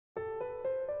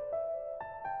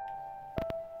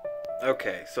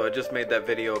Okay, so I just made that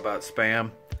video about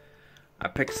Spam. I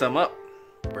picked some up.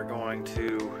 We're going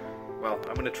to, well,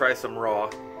 I'm going to try some raw.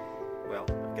 Well,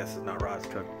 I guess it's not raw, it's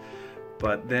cooked.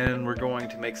 But then we're going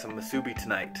to make some Musubi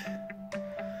tonight.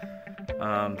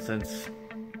 Since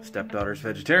stepdaughter's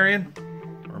vegetarian,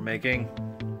 we're making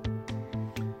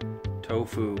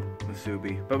tofu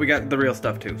Musubi. But we got the real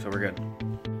stuff too, so we're good.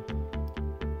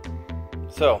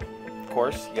 So, of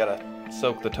course, you gotta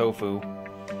soak the tofu.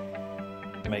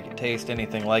 Make it taste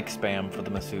anything like Spam for the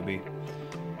Musubi.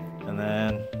 And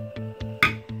then,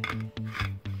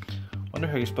 wonder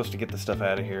how you're supposed to get this stuff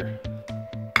out of here.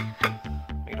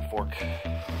 Need a fork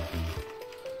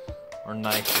or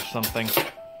knife or something.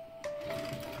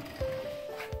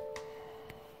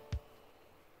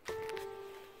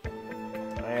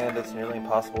 And it's nearly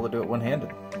impossible to do it one-handed.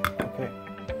 Okay,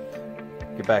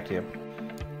 get back to you.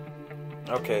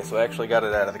 Okay, so I actually got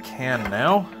it out of the can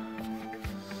now.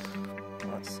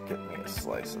 Let's get me a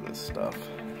slice of this stuff.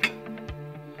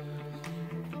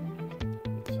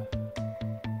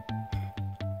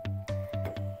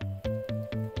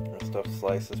 This stuff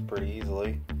slices pretty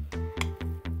easily.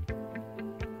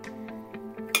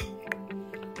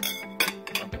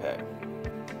 Okay,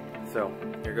 so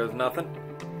here goes nothing.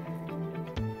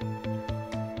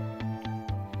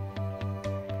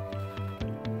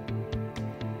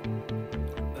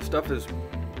 This stuff is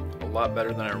a lot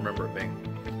better than I remember it being.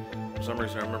 For some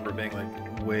reason I remember it being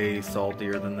like way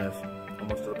saltier than this,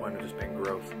 almost to the point of just being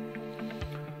gross.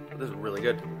 But this is really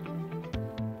good.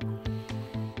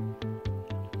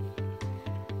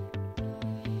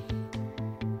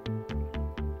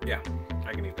 Yeah,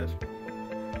 I can eat this.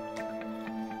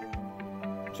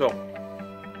 So,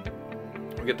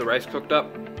 we'll get the rice cooked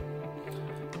up,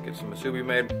 get some Musubi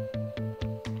made.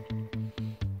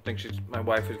 I think my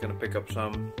wife is going to pick up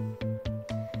some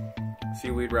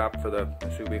seaweed wrap for the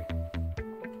Musubi.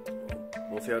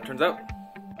 We'll see how it turns out.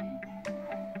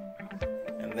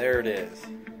 And there it is.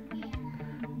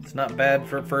 It's not bad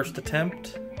for a first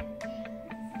attempt.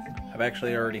 I've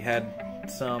actually already had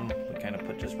some. We kind of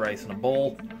put just rice in a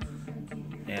bowl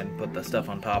and put the stuff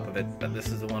on top of it, but this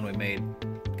is the one we made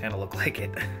kind of look like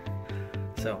it.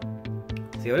 So,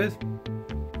 see how it is.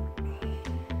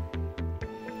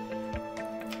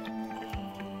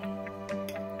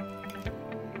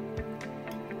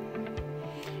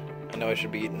 I know I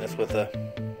should be eating this with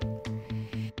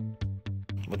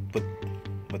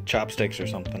with chopsticks or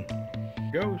something.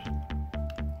 Goes.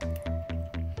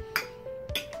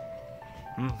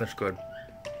 That's good.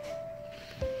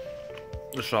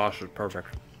 The sauce is perfect.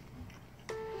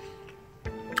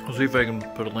 I'll see if I can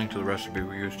put a link to the recipe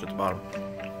we used at the bottom.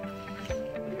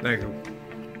 Thank you.